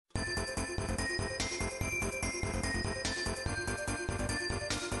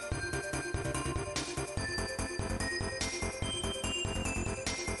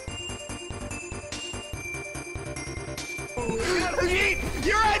Hajiet,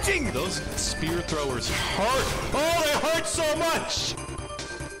 you're edging! Those spear throwers hurt. Oh, they hurt so much!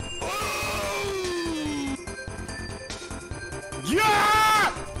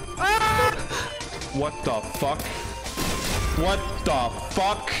 Yeah! Ah! What the fuck? What the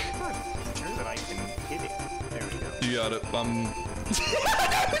fuck? I'm sure that I can hit it. There we go. You got it.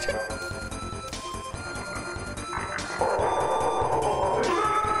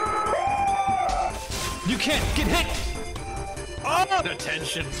 You can't get hit! Oh!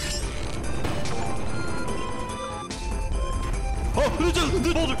 Attention. Oh, there's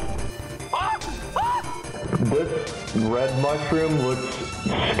a boulder! This red mushroom looks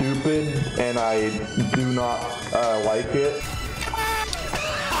stupid, and I do not like it.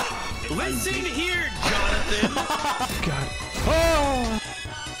 Listen here, Jonathan. God. Oh!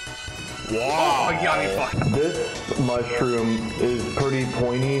 Wow, you got me fucked. This mushroom is pretty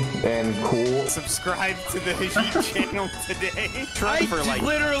pointy and cool. Subscribe to the Hajiet channel today. Try for like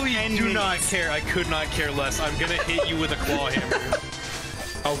literally 10 do minutes. not care. I could not care less. I'm gonna hit you with a claw hammer.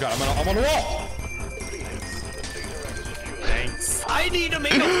 Oh god, I'm on the wall! Thanks. I need to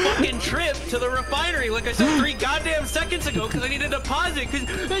make a fucking trip to the refinery, like I said 3 goddamn seconds ago, because I need a deposit,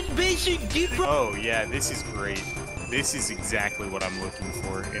 because that's basic deep. Oh yeah, this is great. This is exactly what I'm looking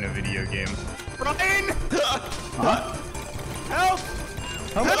for in a video game. Brian! Help! Help!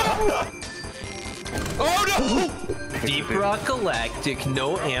 Oh no! Deep Rock Galactic,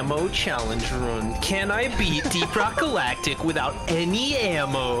 no ammo challenge run. Can I beat Deep Rock Galactic without any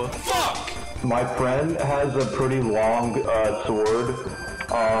ammo? Fuck! My friend has a pretty long sword,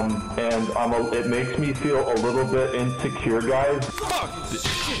 and it makes me feel a little bit insecure, guys. Fuck this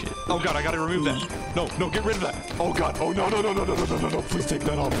shit. Oh god, I gotta remove that. No, get rid of that. Oh god. Oh no, please take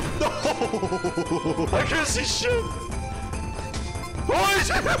that off. No! I can't see shit!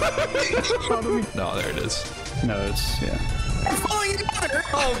 No, there it is. No, it's, yeah.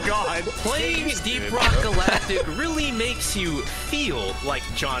 Oh god! Playing Deep Rock Galactic really makes you feel like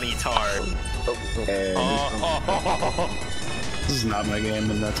Johnny Tar. This is not my game,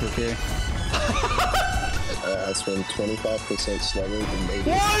 and that's okay. That's from 25% slower than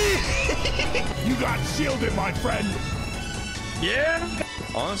maybe. You got shielded, my friend! Yeah?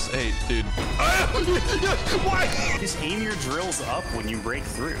 Honest, hey, dude. Why? Just aim your drills up when you break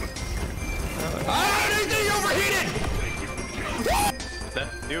through. Anything overheated!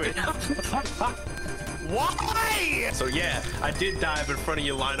 Do it. Why? So yeah, I did dive in front of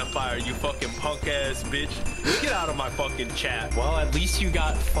your line of fire, you fucking punk ass bitch. Get out of my fucking chat. Well, at least you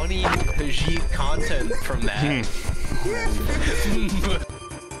got funny Hajiet content from that.